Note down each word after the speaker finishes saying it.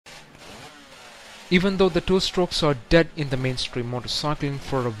Even though the two-strokes are dead in the mainstream motorcycling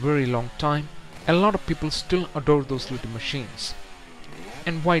for a very long time, a lot of people still adore those little machines.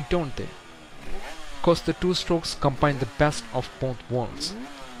 And why don't they? Because the two-strokes combine the best of both worlds,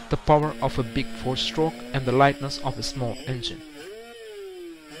 the power of a big four-stroke and the lightness of a small engine.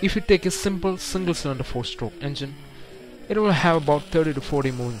 If you take a simple single-cylinder four-stroke engine, it will have about 30 to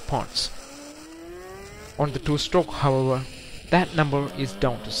 40 moving parts. On the two-stroke, however, that number is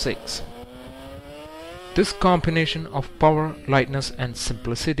down to 6. This combination of power, lightness and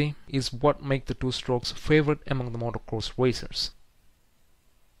simplicity is what makes the two-strokes favorite among the motocross racers.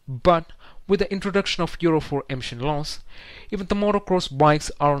 But with the introduction of Euro 4 emission laws, even the motocross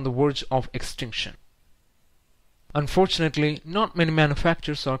bikes are on the verge of extinction. Unfortunately, not many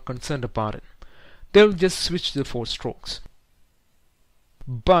manufacturers are concerned about it. They'll just switch to the four strokes.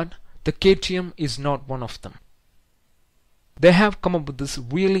 But the KTM is not one of them. They have come up with this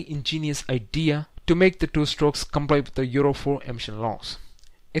really ingenious idea to make the two strokes comply with the Euro 4 emission laws.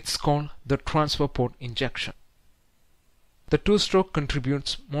 It's called the transfer port injection. The two-stroke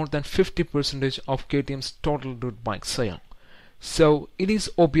contributes more than 50% of KTM's total dirt bike sale. So it is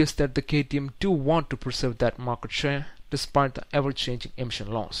obvious that the KTM do want to preserve that market share despite the ever-changing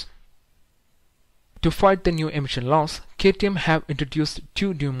emission laws. To fight the new emission laws, KTM have introduced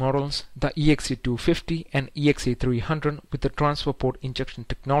two new models, the EXC250 and EXC300 with the transfer port injection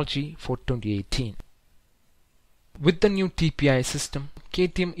technology for 2018. With the new TPI system,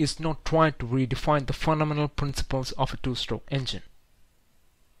 KTM is not trying to redefine the fundamental principles of a two-stroke engine.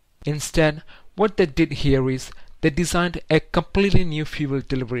 Instead, what they did here is they designed a completely new fuel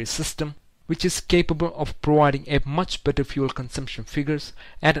delivery system which is capable of providing a much better fuel consumption figures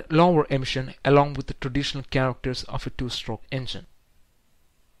and lower emission along with the traditional characters of a two-stroke engine.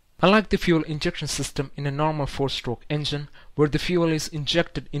 Unlike the fuel injection system in a normal four-stroke engine where the fuel is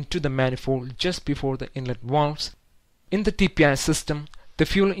injected into the manifold just before the inlet valves, in the TPI system, the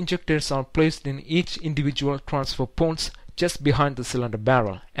fuel injectors are placed in each individual transfer ports just behind the cylinder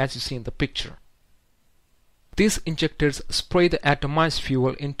barrel, as you see in the picture. These injectors spray the atomized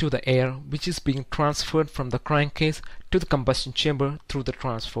fuel into the air, which is being transferred from the crankcase to the combustion chamber through the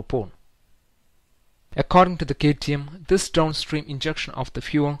transfer port. According to the KTM, this downstream injection of the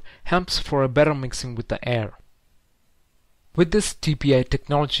fuel helps for a better mixing with the air. With this TPI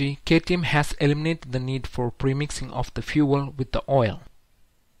technology, KTM has eliminated the need for premixing of the fuel with the oil.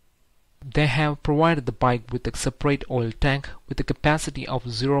 They have provided the bike with a separate oil tank with a capacity of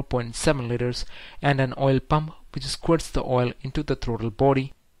 0.7 liters and an oil pump which squirts the oil into the throttle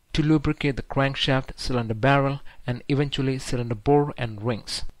body to lubricate the crankshaft, cylinder barrel, and eventually cylinder bore and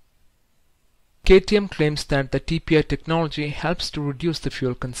rings. KTM claims that the TPI technology helps to reduce the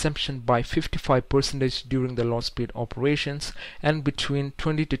fuel consumption by 55% during the low speed operations and between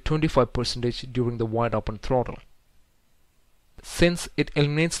 20 to 25% during the wide open throttle. Since it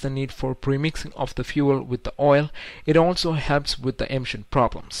eliminates the need for premixing of the fuel with the oil, it also helps with the emission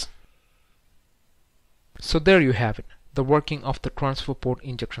problems. So there you have it, the working of the transfer port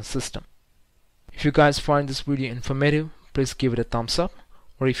injection system. If you guys find this video informative, please give it a thumbs up,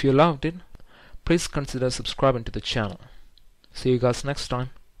 or if you loved it, please consider subscribing to the channel. See you guys next time.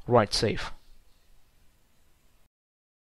 Ride safe.